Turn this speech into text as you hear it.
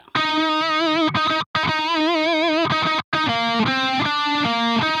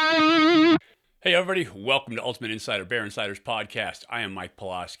everybody? Welcome to Ultimate Insider Bear Insiders Podcast. I am Mike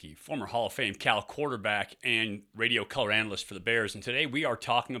Pawlawski, former Hall of Fame Cal quarterback and radio color analyst for the Bears. And today we are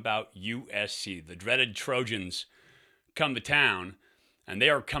talking about USC. The dreaded Trojans come to town, and they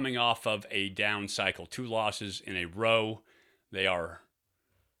are coming off of a down cycle. 2 losses in a row. They are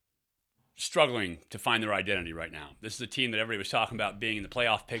struggling to find their identity right now. This is a team that everybody was talking about being in the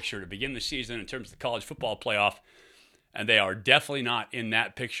playoff picture to begin the season in terms of the college football playoff. And they are definitely not in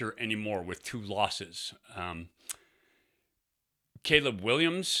that picture anymore with 2 losses. Caleb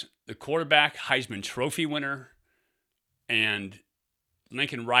Williams, the quarterback, Heisman Trophy winner, and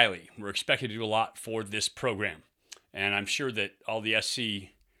Lincoln Riley were expected to do a lot for this program. And I'm sure that all the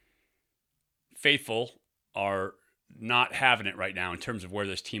SC faithful are not having it right now in terms of where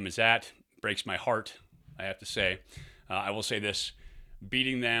this team is at. Breaks my heart, I have to say. I will say this,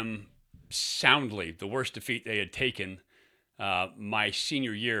 beating them soundly, the worst defeat they had taken my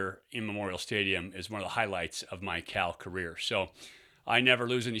senior year in Memorial Stadium is one of the highlights of my Cal career. So I never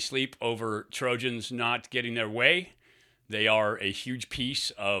lose any sleep over Trojans not getting their way. They are a huge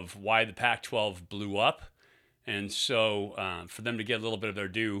piece of why the Pac-12 blew up. And so for them to get a little bit of their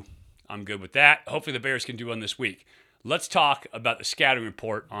due, I'm good with that. Hopefully the Bears can do one this week. Let's talk about the scouting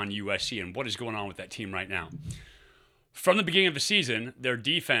report on USC and what is going on with that team right now. From the beginning of the season, their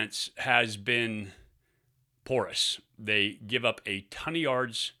defense has been porous. They give up a ton of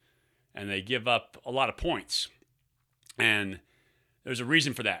yards, and they give up a lot of points. And there's a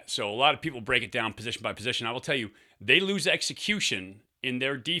reason for that. So a lot of people break it down position by position. I will tell you, they lose execution in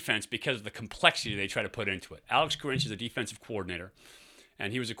their defense because of the complexity they try to put into it. Alex Grinch is a defensive coordinator,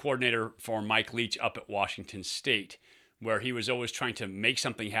 and he was a coordinator for Mike Leach up at Washington State, where he was always trying to make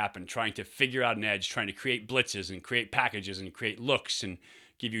something happen, trying to figure out an edge, trying to create blitzes and create packages and create looks and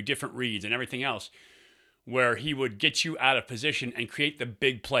give you different reads and everything else, where he would get you out of position and create the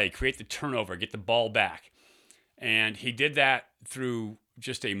big play, create the turnover, get the ball back. And he did that through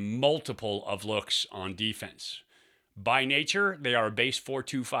just a multiple of looks on defense. By nature, they are a base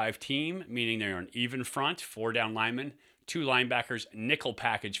 4-2-5 team, meaning they're an even front, 4 down linemen, 2 linebackers, nickel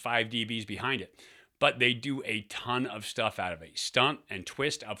package, 5 DBs behind it. But they do a ton of stuff out of it. Stunt and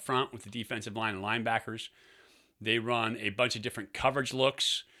twist up front with the defensive line and linebackers. They run a bunch of different coverage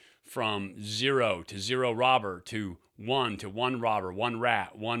looks from 0 to 0 robber to 1 to 1 robber, 1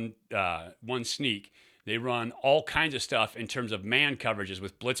 rat, 1 sneak. They run all kinds of stuff in terms of man coverages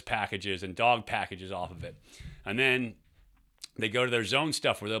with blitz packages and dog packages off of it. And then they go to their zone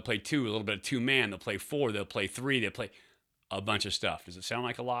stuff where they'll play 2, a little bit of 2-man. They'll play 4, they'll play 3, they'll play a bunch of stuff. Does it sound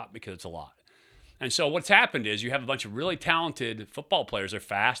like a lot? Because it's a lot. And so what's happened is you have a bunch of really talented football players. They're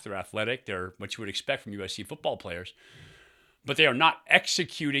fast, they're athletic, they're what you would expect from USC football players. But they are not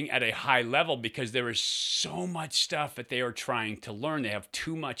executing at a high level because there is so much stuff that they are trying to learn. They have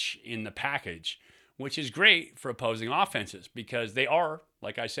too much in the package, which is great for opposing offenses because they are,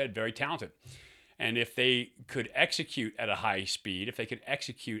 like I said, very talented. And if they could execute at a high speed, if they could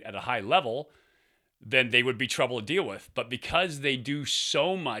execute at a high level, then they would be trouble to deal with. But because they do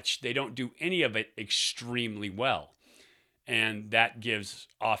so much, they don't do any of it extremely well. And that gives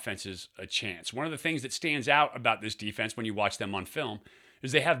offenses a chance. One of the things that stands out about this defense when you watch them on film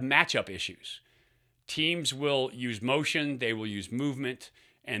is they have matchup issues. Teams will use motion, they will use movement,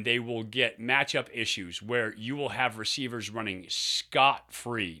 and they will get matchup issues where you will have receivers running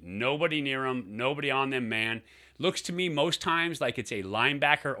scot-free. Nobody near them, nobody on them, man. Looks to me most times like it's a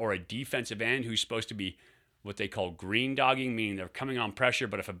linebacker or a defensive end who's supposed to be what they call green dogging, meaning they're coming on pressure,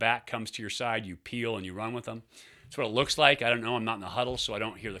 but if a back comes to your side, you peel and you run with them. That's what it looks like. I don't know. I'm not in the huddle, so I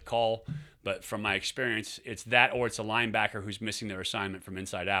don't hear the call. But from my experience, it's that or it's a linebacker who's missing their assignment from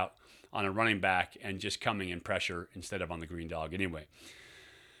inside out on a running back and just coming in pressure instead of on the green dog anyway.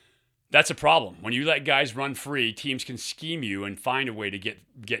 That's a problem. When you let guys run free, teams can scheme you and find a way to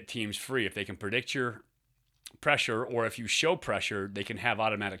get teams free. If they can predict your pressure or if you show pressure, they can have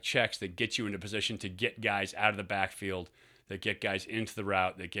automatic checks that get you into position to get guys out of the backfield, that get guys into the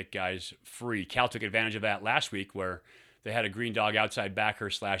route, that get guys free. Cal took advantage of that last week where they had a green dog outside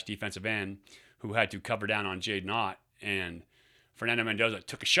backer / defensive end who had to cover down on Jaden Ott, and Fernando Mendoza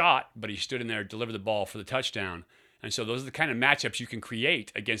took a shot, but he stood in there, delivered the ball for the touchdown. And so those are the kind of matchups you can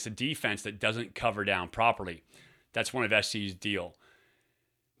create against a defense that doesn't cover down properly. That's one of SC's deal.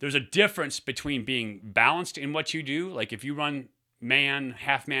 There's a difference between being balanced in what you do. Like if you run man,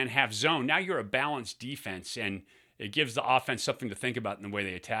 half zone, now you're a balanced defense, and it gives the offense something to think about in the way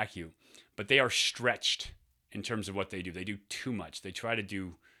they attack you. But they are stretched in terms of what they do. They do too much. They try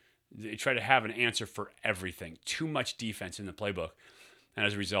to have an answer for everything. Too much defense in the playbook. And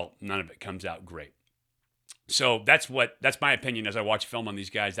as a result, none of it comes out great. So that's my opinion as I watch film on these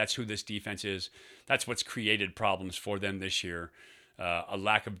guys. That's who this defense is. That's what's created problems for them this year. A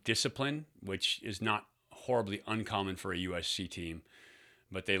lack of discipline, which is not horribly uncommon for a USC team,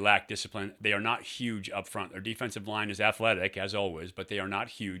 but they lack discipline. They are not huge up front. Their defensive line is athletic, as always, but they are not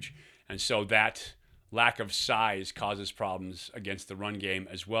huge. And so that lack of size causes problems against the run game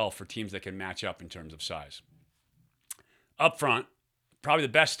as well for teams that can match up in terms of size. Up front, probably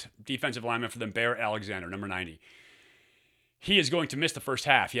the best defensive lineman for them, Bear Alexander, number 90. He is going to miss the first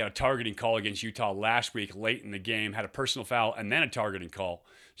half. He had a targeting call against Utah last week late in the game, had a personal foul, and then a targeting call.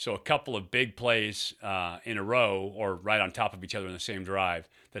 So a couple of big plays in a row or right on top of each other in the same drive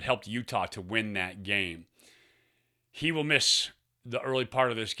that helped Utah to win that game. He will miss the early part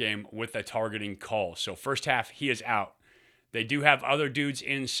of this game with a targeting call. So first half, he is out. They do have other dudes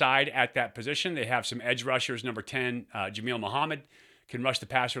inside at that position. They have some edge rushers. Number 10, Jameel Muhammad, can rush the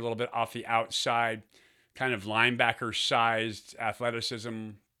passer a little bit off the outside. Kind of linebacker-sized athleticism,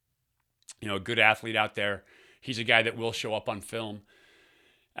 a good athlete out there. He's a guy that will show up on film.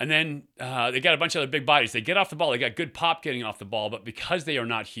 And then they got a bunch of other big bodies. They get off the ball. They got good pop getting off the ball, but because they are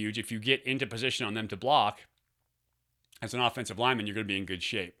not huge, if you get into position on them to block, as an offensive lineman, you're going to be in good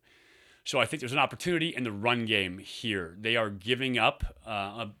shape. So I think there's an opportunity in the run game here. They are giving up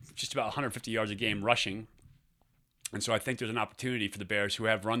just about 150 yards a game rushing. And so I think there's an opportunity for the Bears, who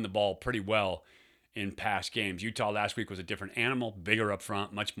have run the ball pretty well in past games. Utah last week was a different animal, bigger up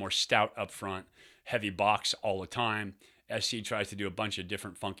front, much more stout up front, heavy box all the time. SC tries to do a bunch of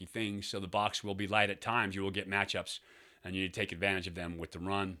different funky things, so the box will be light at times. You will get matchups, and you need to take advantage of them with the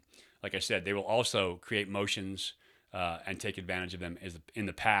run. Like I said, they will also create motions and take advantage of them in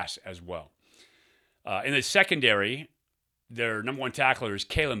the pass as well. In the secondary, their number one tackler is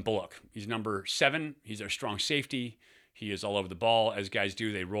Kalen Bullock. He's number 7. He's their strong safety. He is all over the ball. As guys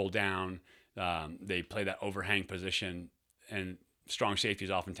do, they roll down. They play that overhang position, and strong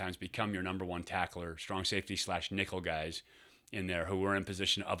safeties oftentimes become your number one tackler, strong safety / nickel guys in there who are in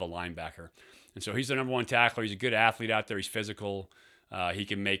position of a linebacker. And so he's the number one tackler. He's a good athlete out there. He's physical.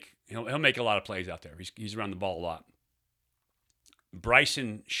 He'll make a lot of plays out there. He's around the ball a lot.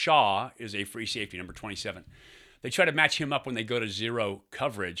 Bryson Shaw is a free safety, number 27. They try to match him up when they go to zero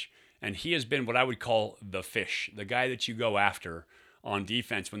coverage, and he has been what I would call the fish, the guy that you go after on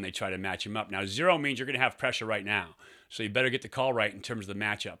defense when they try to match him up. Now, zero means you're going to have pressure right now, so you better get the call right in terms of the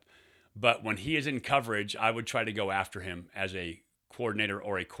matchup. But when he is in coverage, I would try to go after him as a coordinator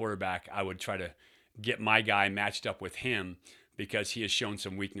or a quarterback. I would try to get my guy matched up with him because he has shown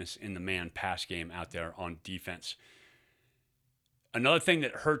some weakness in the man pass game out there on defense. Another thing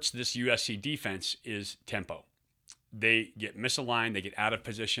that hurts this USC defense is tempo. They get misaligned, they get out of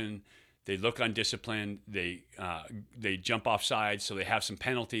position, they look undisciplined, they jump off sides, so they have some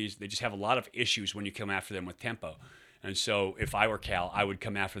penalties. They just have a lot of issues when you come after them with tempo. And so if I were Cal, I would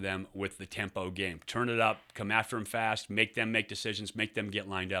come after them with the tempo game. Turn it up, come after them fast, make them make decisions, make them get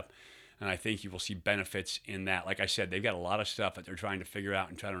lined up. And I think you will see benefits in that. Like I said, they've got a lot of stuff that they're trying to figure out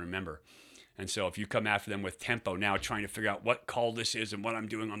and try to remember. And so if you come after them with tempo, now trying to figure out what call this is and what I'm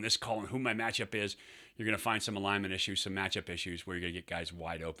doing on this call and who my matchup is, you're going to find some alignment issues, some matchup issues where you're going to get guys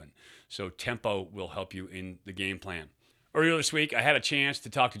wide open. So tempo will help you in the game plan. Earlier this week, I had a chance to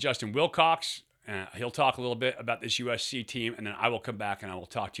talk to Justin Wilcox. He'll talk a little bit about this USC team, and then I will come back and I will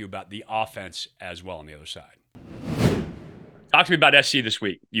talk to you about the offense as well on the other side. Talk to me about SC this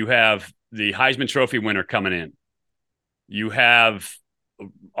week. You have the Heisman Trophy winner coming in. You have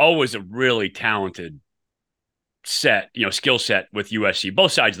always a really talented skill set with USC,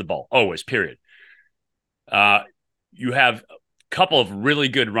 both sides of the ball, always, period. You have a couple of really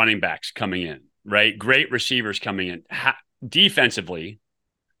good running backs coming in, right? Great receivers coming in. Defensively,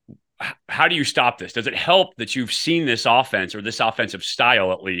 how do you stop this? Does it help that you've seen this offense or this offensive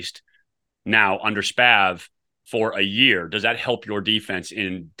style, at least now under Spav for a year? Does that help your defense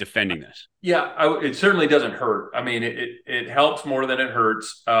in defending this? Yeah, it certainly doesn't hurt. I mean, it helps more than it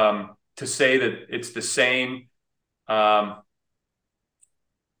hurts. To say that it's the same, yeah,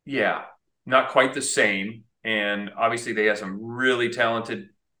 not quite the same. And obviously they have some really talented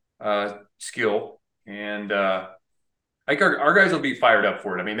skill. And I think our guys will be fired up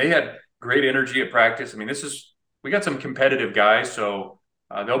for it. I mean, they had great energy at practice. I mean, we got some competitive guys, so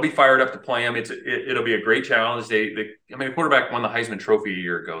they'll be fired up to play them. It'll be a great challenge. The quarterback won the Heisman Trophy a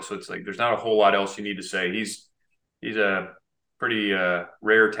year ago, so it's like there's not a whole lot else you need to say. He's a pretty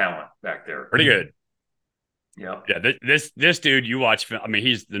rare talent back there. Pretty good. Yeah. Yeah. This dude, you watch. I mean,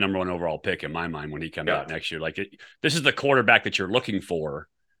 he's the number one overall pick in my mind when he comes out next year. This is the quarterback that you're looking for.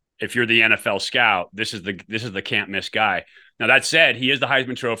 If you're the NFL scout, this is the can't miss guy. Now that said, he is the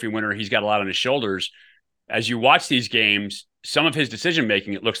Heisman Trophy winner. He's got a lot on his shoulders. as you watch these games, some of his decision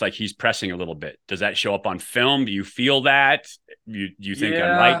making, it looks like he's pressing a little bit. Does that show up on film? Do you feel that? You think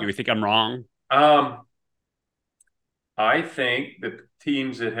I'm right? Do Yeah. you think I'm wrong? Um, I think the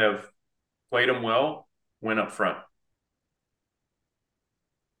teams that have played him well went up front.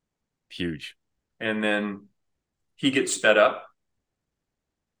 Huge. And then he gets sped up.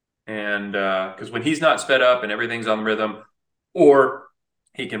 And because when he's not sped up and everything's on rhythm, or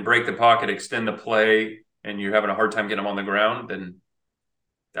he can break the pocket, extend the play, and you're having a hard time getting him on the ground, then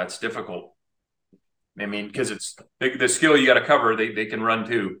that's difficult. I mean, because it's the skill you got to cover. They can run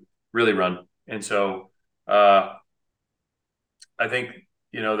too, really run. And so I think,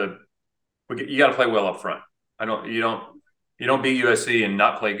 you know, you got to play well up front. You don't beat USC and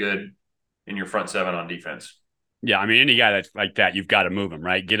not play good in your front seven on defense. Yeah, I mean, any guy that's like that, you've got to move him,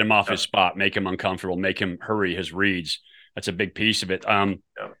 right? Get him off Yep. his spot, make him uncomfortable, make him hurry his reads. That's a big piece of it. Yep.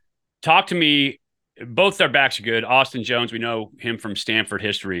 Talk to me. Both their backs are good. Austin Jones, we know him from Stanford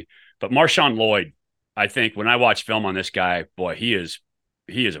history, but Marshawn Lloyd, I think when I watch film on this guy, boy, he is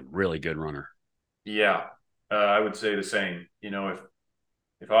a really good runner. Yeah, I would say the same. You know,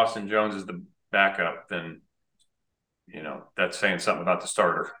 if Austin Jones is the backup, then you know that's saying something about the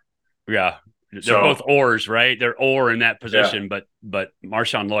starter. Yeah, they're both oars, right? They're oar in that position, yeah. but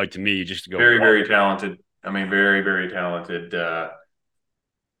Marshawn Lloyd to me, you just go very talented. I mean, very talented,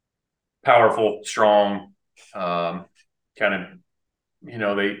 powerful, strong. Kind of, you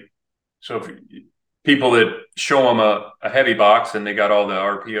know, if people that show them a heavy box and they got all the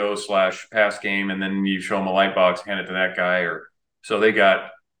RPO / pass game, and then you show them a light box, hand it to that guy,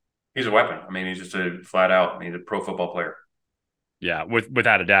 he's a weapon. I mean, he's just a flat out. I mean, he's a pro football player. Yeah,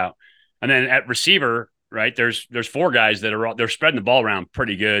 without a doubt. And then at receiver, right? There's four guys that they're spreading the ball around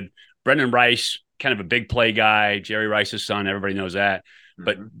pretty good. Brendan Rice, kind of a big play guy. Jerry Rice's son, everybody knows that.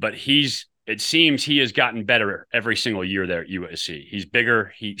 Mm-hmm. But it seems he has gotten better every single year there at USC. He's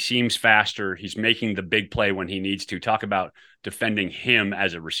bigger. He seems faster. He's making the big play when he needs to. Talk about defending him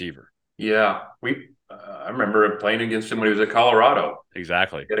as a receiver. Yeah, I remember playing against him when he was at Colorado.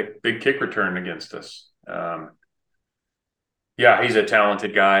 Exactly. He had a big kick return against us. Yeah, he's a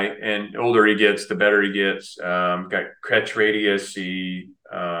talented guy, and the older he gets, the better he gets. Got catch radius,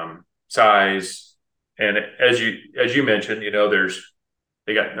 size, and as you mentioned, you know,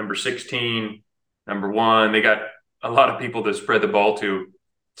 they got number 16, number 1. They got a lot of people to spread the ball to,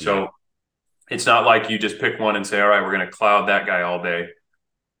 so it's not like you just pick one and say, all right, we're going to cloud that guy all day,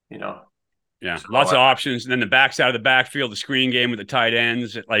 you know. Yeah, so lots of options, and then the backside of the backfield, the screen game with the tight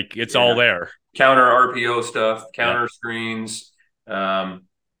ends, it's all there. Counter RPO stuff, counter screens. So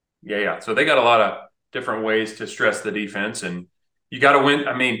they got a lot of different ways to stress the defense, and you got to win.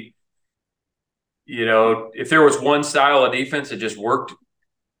 I mean, you know, if there was one style of defense that just worked,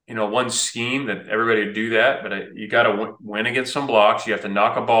 you know, one scheme that everybody would do that, but you got to win against some blocks. You have to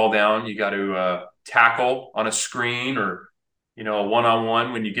knock a ball down. You got to tackle on a screen or, you know, a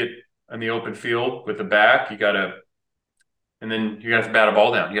one-on-one when you get in the open field with the back. And then you have to bat a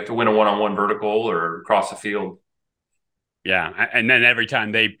ball down. You have to win a one-on-one vertical or across the field. Yeah, and then every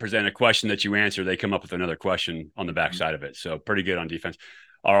time they present a question that you answer, they come up with another question on the backside of it. So pretty good on defense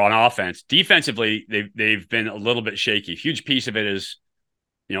or on offense. Defensively, they've been a little bit shaky. Huge piece of it is,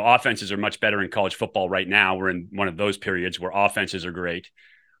 you know, offenses are much better in college football right now. We're in one of those periods where offenses are great,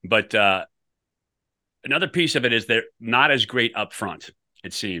 but another piece of it is they're not as great up front,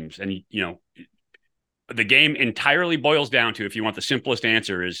 it seems. And you know, the game entirely boils down to, if you want the simplest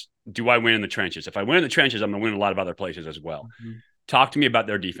answer, is do I win in the trenches? If I win in the trenches, I'm going to win a lot of other places as well. Mm-hmm. Talk to me about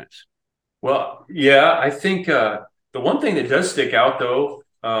their defense. Well, yeah, I think the one thing that does stick out, though,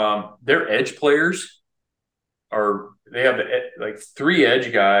 their edge players they have like 3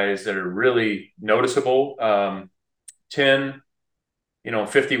 edge guys that are really noticeable. 10,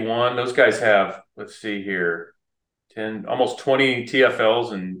 51. Those guys have, let's see here, 10, almost 20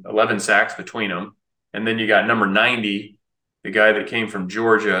 TFLs and 11 sacks between them. And then you got number 90, the guy that came from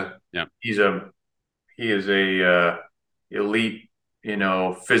Georgia. Yeah, he is a elite,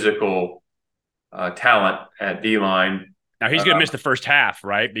 physical talent at D-line. Now he's going to miss the first half,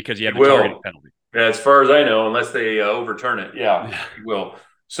 right? Because he had the targeting penalty. As far as I know, unless they overturn it. Yeah, he will.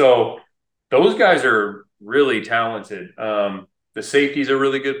 So those guys are really talented. The safety's a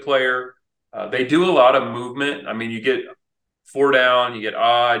really good player. They do a lot of movement. I mean, you get 4 down, you get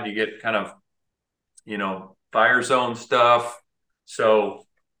odd, you get kind of, fire zone stuff. So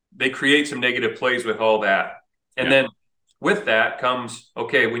they create some negative plays with all that. And then with that comes,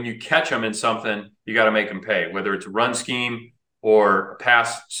 okay, when you catch them in something, you got to make them pay, whether it's a run scheme or a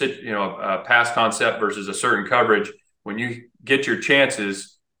pass concept versus a certain coverage. When you get your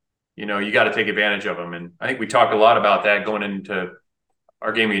chances, you got to take advantage of them. And I think we talked a lot about that going into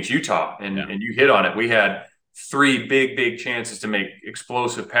our game against Utah, and you hit on it. We had three big chances to make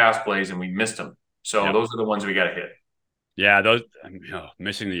explosive pass plays, and we missed them. So those are the ones we got to hit. Yeah, those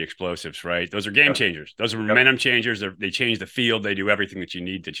missing the explosives, right? Those are game changers. Those are momentum changers. They change the field. They do everything that you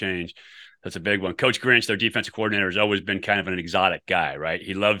need to change. That's a big one. Coach Grinch, their defensive coordinator, has always been kind of an exotic guy, right?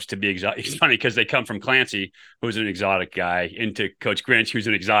 He loves to be exotic. It's funny because they come from Clancy, who's an exotic guy, into Coach Grinch, who's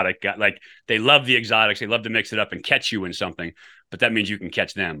an exotic guy. Like, they love the exotics. They love to mix it up and catch you in something, but that means you can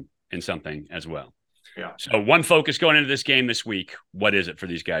catch them in something as well. Yeah. So one focus going into this game this week, what is it for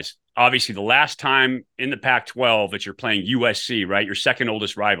these guys? Obviously, the last time in the Pac-12 that you're playing USC, right? Your second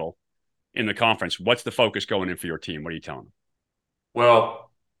oldest rival in the conference. What's the focus going in for your team? What are you telling them? Well,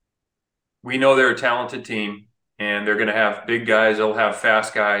 we know they're a talented team, and they're going to have big guys. They'll have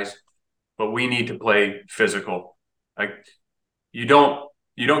fast guys, but we need to play physical. Like, you don't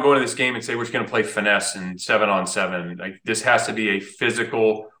go into this game and say we're just going to play finesse and 7-on-7. Like, this has to be a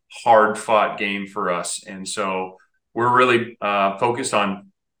physical, hard-fought game for us. And so we're really focused on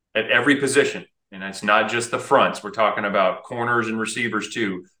at every position. And it's not just the fronts. We're talking about corners and receivers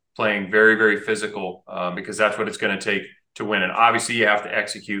too, playing very, very physical because that's what it's going to take to win. And obviously you have to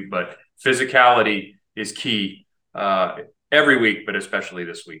execute, but physicality is key every week, but especially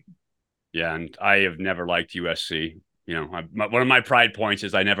this week. Yeah, and I have never liked USC. One of my pride points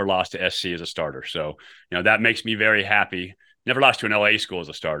is I never lost to SC as a starter. So, that makes me very happy. Never lost to an LA school as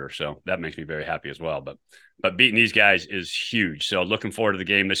a starter, so that makes me very happy as well. But beating these guys is huge. So looking forward to the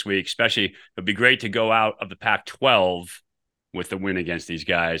game this week. Especially, it'd be great to go out of the Pac-12 with the win against these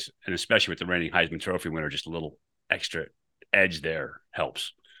guys, and especially with the reigning Heisman Trophy winner. Just a little extra edge there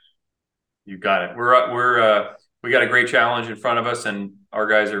helps. You got it. We got a great challenge in front of us, and our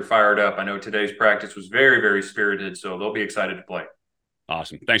guys are fired up. I know today's practice was very, very spirited, so they'll be excited to play.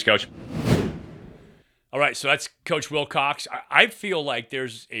 Awesome. Thanks, Coach. All right, so that's Coach Wilcox. I feel like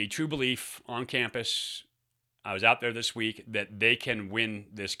there's a true belief on campus. I was out there this week that they can win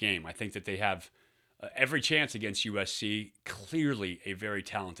this game. I think that they have every chance against USC. Clearly a very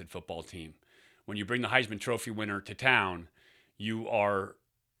talented football team. When you bring the Heisman Trophy winner to town, you are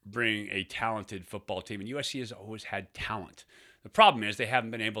bringing a talented football team. And USC has always had talent. The problem is they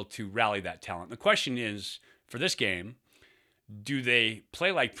haven't been able to rally that talent. The question is, for this game, do they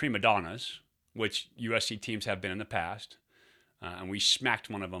play like prima donnas, which USC teams have been in the past, and we smacked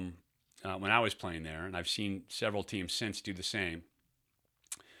one of them when I was playing there, and I've seen several teams since do the same,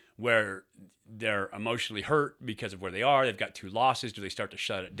 where they're emotionally hurt because of where they are. They've got 2 losses. Do they start to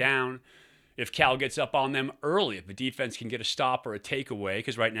shut it down? If Cal gets up on them early, if the defense can get a stop or a takeaway,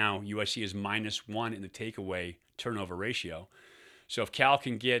 because right now USC is -1 in the takeaway turnover ratio. So if Cal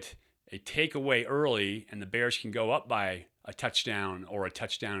can get a takeaway early and the Bears can go up by a touchdown or a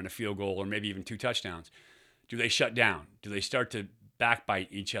touchdown and a field goal or maybe even 2 touchdowns, do they shut down? Do they start to backbite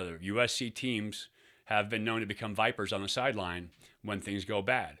each other? USC teams have been known to become vipers on the sideline when things go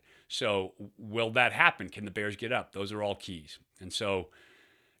bad. So will that happen? Can the Bears get up? Those are all keys. And so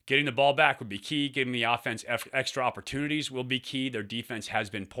getting the ball back would be key. Giving the offense extra opportunities will be key. Their defense has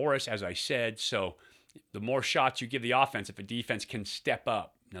been porous, as I said. So the more shots you give the offense, if a defense can step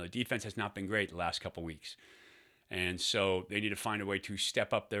up. Now, the defense has not been great the last couple of weeks. And so they need to find a way to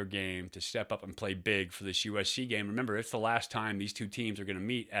step up their game, to step up and play big for this USC game. Remember, it's the last time these two teams are going to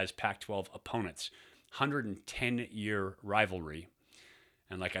meet as Pac-12 opponents. 110-year rivalry.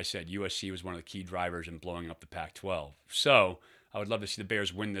 And like I said, USC was one of the key drivers in blowing up the Pac-12. So I would love to see the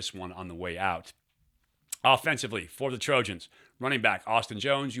Bears win this one on the way out. Offensively, for the Trojans, running back Austin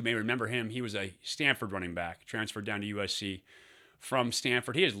Jones, you may remember him. He was a Stanford running back, transferred down to USC from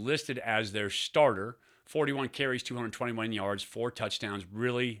Stanford. He is listed as their starter. 41 carries, 221 yards, 4 touchdowns.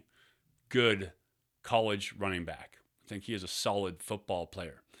 Really good college running back. I think he is a solid football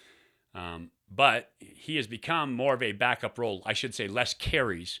player. But he has become more of a backup role. I should say less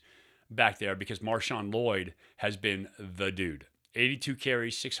carries back there because Marshawn Lloyd has been the dude. 82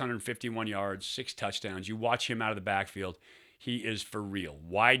 carries, 651 yards, 6 touchdowns. You watch him out of the backfield. He is for real.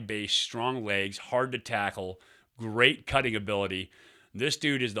 Wide base, strong legs, hard to tackle, great cutting ability. This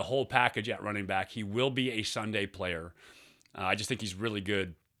dude is the whole package at running back. He will be a Sunday player. I just think he's really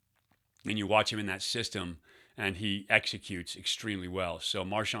good. And you watch him in that system, and he executes extremely well. So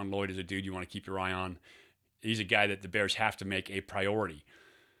Marshawn Lloyd is a dude you want to keep your eye on. He's a guy that the Bears have to make a priority.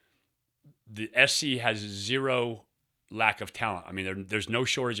 The SC has zero lack of talent. I mean, there's no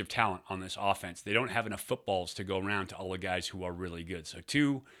shortage of talent on this offense. They don't have enough footballs to go around to all the guys who are really good. So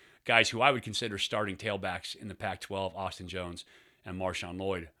 2 guys who I would consider starting tailbacks in the Pac-12, Austin Jones and Marshawn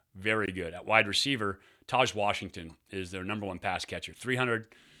Lloyd, very good. At wide receiver, Taj Washington is their number 1 pass catcher.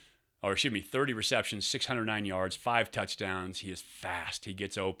 30 receptions, 609 yards, 5 touchdowns. He is fast. He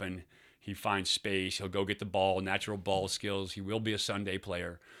gets open. He finds space. He'll go get the ball, natural ball skills. He will be a Sunday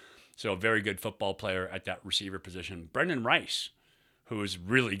player. So a very good football player at that receiver position. Brendan Rice, who is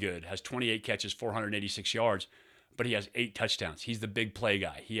really good, has 28 catches, 486 yards, but he has 8 touchdowns. He's the big play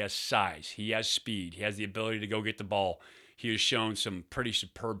guy. He has size. He has speed. He has the ability to go get the ball. He has shown some pretty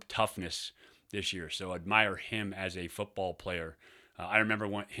superb toughness this year. So admire him as a football player. I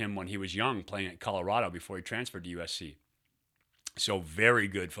remember him when he was young playing at Colorado before he transferred to USC. So very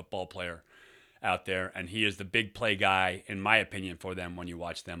good football player out there, and he is the big play guy, in my opinion, for them when you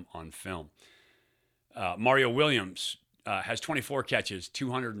watch them on film. Mario Williams has 24 catches,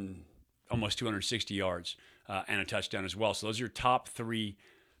 almost 260 yards, and a touchdown as well. So those are your top 3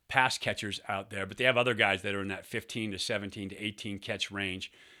 pass catchers out there, but they have other guys that are in that 15 to 17 to 18 catch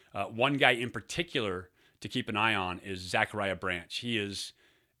range. One guy in particular to keep an eye on is Zachariah Branch. He is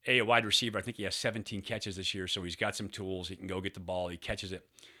a wide receiver. I think he has 17 catches this year, so he's got some tools. He can go get the ball. He catches it,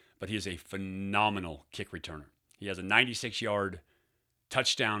 but he is a phenomenal kick returner. He has a 96-yard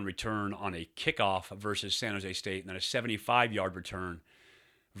touchdown return on a kickoff versus San Jose State, and then a 75-yard return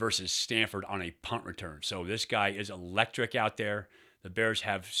versus Stanford on a punt return. So this guy is electric out there. The Bears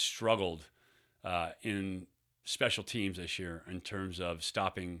have struggled in special teams this year in terms of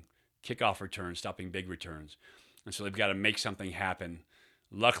stopping kickoff returns, stopping big returns. And so they've got to make something happen.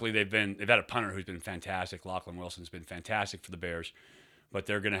 Luckily, they've had a punter who's been fantastic. Lachlan Wilson's been fantastic for the Bears, but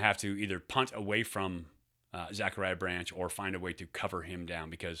they're going to have to either punt away from Zachariah Branch or find a way to cover him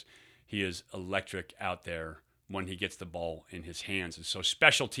down because he is electric out there when he gets the ball in his hands. And so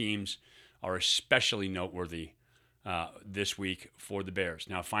special teams are especially noteworthy this week for the Bears.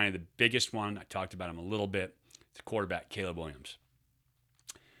 Now, finally, the biggest one, I talked about him a little bit, the quarterback, Caleb Williams.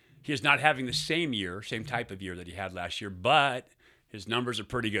 He is not having the same type of year that he had last year, but his numbers are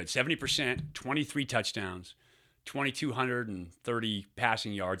pretty good. 70%, 23 touchdowns, 2,230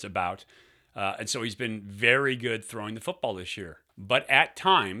 passing yards about. And so he's been very good throwing the football this year. But at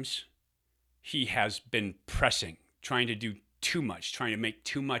times, he has been pressing, trying to do too much, trying to make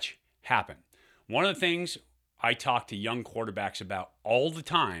too much happen. One of the things I talk to young quarterbacks about all the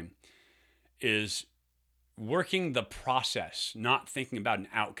time is working the process, not thinking about an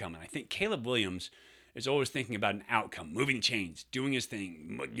outcome. And I think Caleb Williams is always thinking about an outcome, moving chains, doing his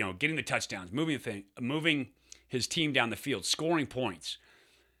thing, getting the touchdowns, moving his team down the field, scoring points.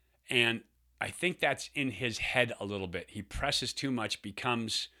 And I think that's in his head a little bit. He presses too much, it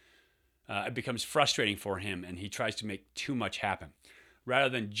becomes frustrating for him, and he tries to make too much happen. Rather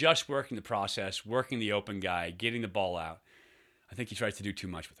than just working the process, working the open guy, getting the ball out, I think he tries to do too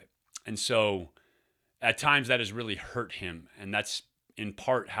much with it. And so at times that has really hurt him, and that's in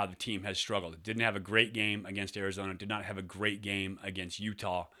part how the team has struggled. It didn't have a great game against Arizona, did not have a great game against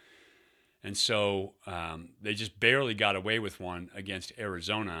Utah. And so they just barely got away with one against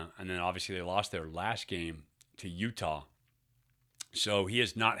Arizona, and then obviously they lost their last game to Utah. So he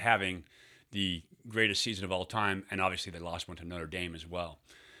is not having the greatest season of all time, and obviously they lost one to Notre Dame as well.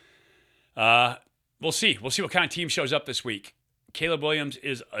 We'll see. We'll see what kind of team shows up this week. Caleb Williams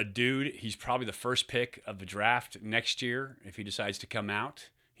is a dude. He's probably the first pick of the draft next year if he decides to come out.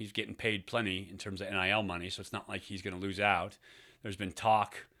 He's getting paid plenty in terms of NIL money, so it's not like he's going to lose out. There's been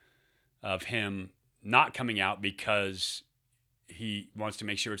talk of him not coming out because he wants to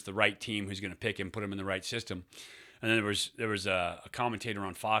make sure it's the right team who's going to pick him, put him in the right system. And then there was a commentator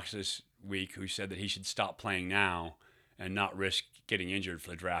on Fox this week who said that he should stop playing now and not risk getting injured for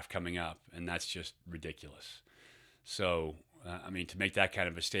the draft coming up, and that's just ridiculous. So, to make that kind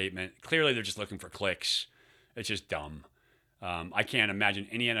of a statement, clearly they're just looking for clicks. It's just dumb. I can't imagine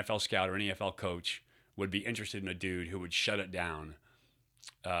any NFL scout or any NFL coach would be interested in a dude who would shut it down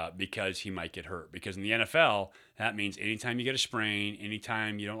because he might get hurt. Because in the NFL, that means anytime you get a sprain,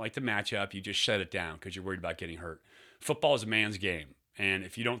 anytime you don't like the matchup, you just shut it down because you're worried about getting hurt. Football is a man's game. And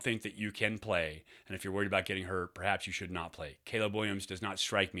if you don't think that you can play, and if you're worried about getting hurt, perhaps you should not play. Caleb Williams does not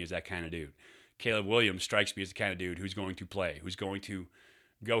strike me as that kind of dude. Caleb Williams strikes me as the kind of dude who's going to play, who's going to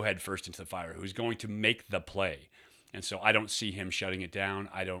go head first into the fire, who's going to make the play. And so I don't see him shutting it down.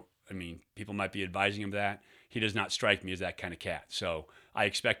 People might be advising him that. He does not strike me as that kind of cat. So I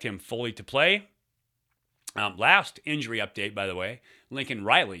expect him fully to play. Last injury update, by the way, Lincoln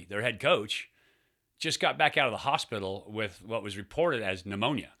Riley, their head coach, just got back out of the hospital with what was reported as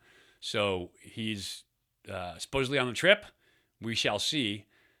pneumonia. So he's supposedly on the trip. We shall see.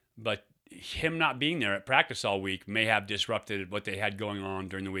 But him not being there at practice all week may have disrupted what they had going on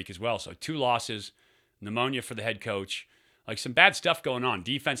during the week as well. So 2 losses, pneumonia for the head coach, like some bad stuff going on.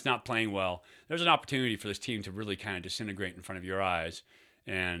 Defense not playing well. There's an opportunity for this team to really kind of disintegrate in front of your eyes.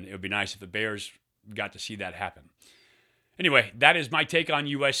 And it would be nice if the Bears got to see that happen. Anyway, that is my take on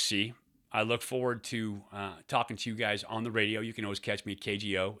USC. I look forward to talking to you guys on the radio. You can always catch me at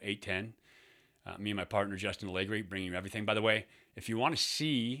KGO 810. Me and my partner, Justin Wilcox, bringing you everything. By the way, if you want to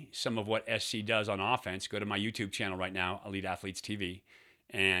see some of what SC does on offense, go to my YouTube channel right now, Elite Athletes TV.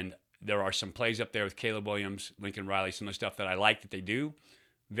 And there are some plays up there with Caleb Williams, Lincoln Riley, some of the stuff that I like that they do,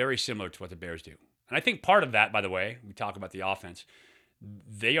 very similar to what the Bears do. And I think part of that, by the way, we talk about the offense,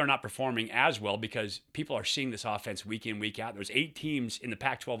 they are not performing as well because people are seeing this offense week in, week out. There's 8 teams in the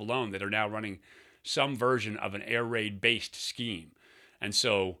Pac-12 alone that are now running some version of an air raid-based scheme. And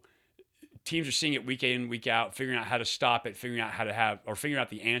so teams are seeing it week in, week out, figuring out how to stop it, figuring out how to have, or figuring out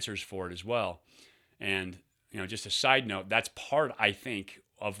the answers for it as well. And, just a side note, that's part, I think,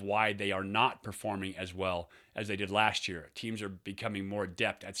 of why they are not performing as well as they did last year. Teams are becoming more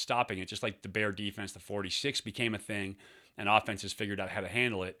adept at stopping it, just like the Bear defense, the 46 became a thing, and offenses figured out how to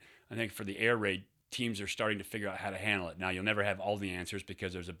handle it. I think for the air raid, teams are starting to figure out how to handle it. Now, you'll never have all the answers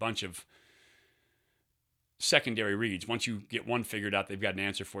because there's a bunch of secondary reads. Once you get one figured out, they've got an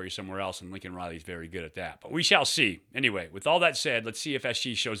answer for you somewhere else, and Lincoln Riley's very good at that. But we shall see. Anyway, with all that said, let's see if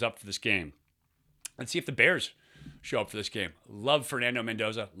SG shows up for this game. Let's see if the Bears show up for this game. Love Fernando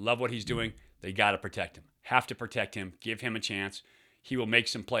Mendoza. Love what he's doing. They got to protect him. Have to protect him. Give him a chance. He will make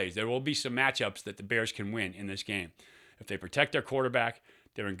some plays. There will be some matchups that the Bears can win in this game. If they protect their quarterback,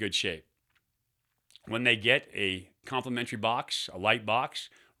 they're in good shape. When they get a complimentary box, a light box,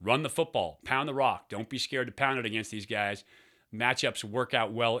 run the football, pound the rock. Don't be scared to pound it against these guys. Matchups work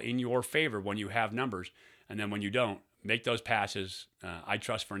out well in your favor when you have numbers. And then when you don't, make those passes. I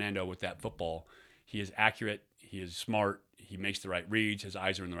trust Fernando with that football. He is accurate. He is smart. He makes the right reads. His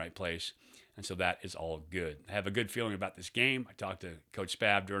eyes are in the right place. And so that is all good. I have a good feeling about this game. I talked to Coach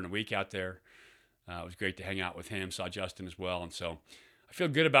Spav during the week out there. It was great to hang out with him. Saw Justin as well. And so I feel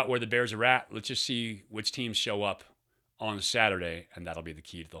good about where the Bears are at. Let's just see which teams show up on Saturday, and that'll be the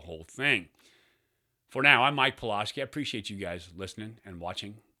key to the whole thing. For now, I'm Mike Pawlawski. I appreciate you guys listening and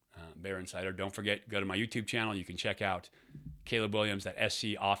watching Bear Insider. Don't forget, go to my YouTube channel. You can check out Caleb Williams, that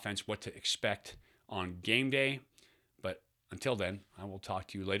SC offense, what to expect on game day. But until then, I will talk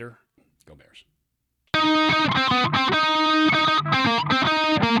to you later. Go Bears.